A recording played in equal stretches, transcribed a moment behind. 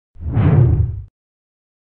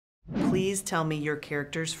please tell me your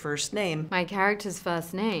character's first name? My character's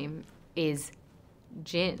first name is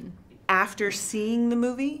Jyn. After seeing the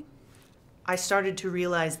movie, I started to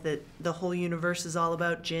realize that the whole universe is all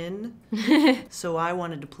about Jyn. So I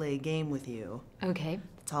wanted to play a game with you. Okay.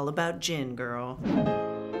 It's all about Jyn, girl.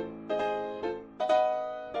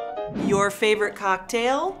 Your favorite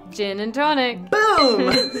cocktail? Gin and tonic.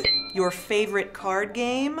 Boom! Your favorite card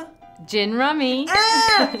game? Gin rummy.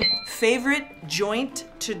 Ah! Favorite joint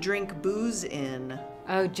to drink booze in?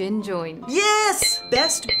 Oh, gin joint. Yes!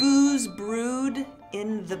 Best booze brewed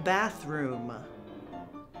in the bathroom.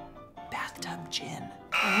 Bathtub gin.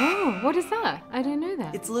 Oh, what is that? I don't know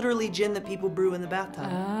that. It's literally gin that people brew in the bathtub.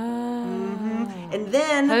 Ah. And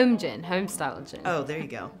then... Home gin, home style gin. Oh, there you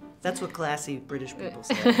go. That's what classy British people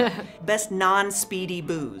say. Best non-speedy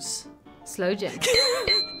booze. Slow gin.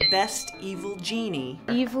 Best evil genie.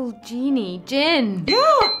 Evil genie, gin. Yeah!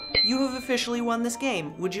 You have officially won this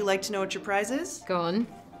game. Would you like to know what your prize is? Go on.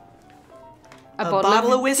 A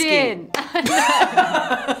bottle of whiskey. Gin.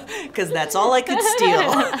 Because that's all I could steal.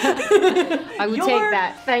 I will take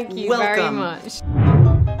that. Thank you very welcome. much.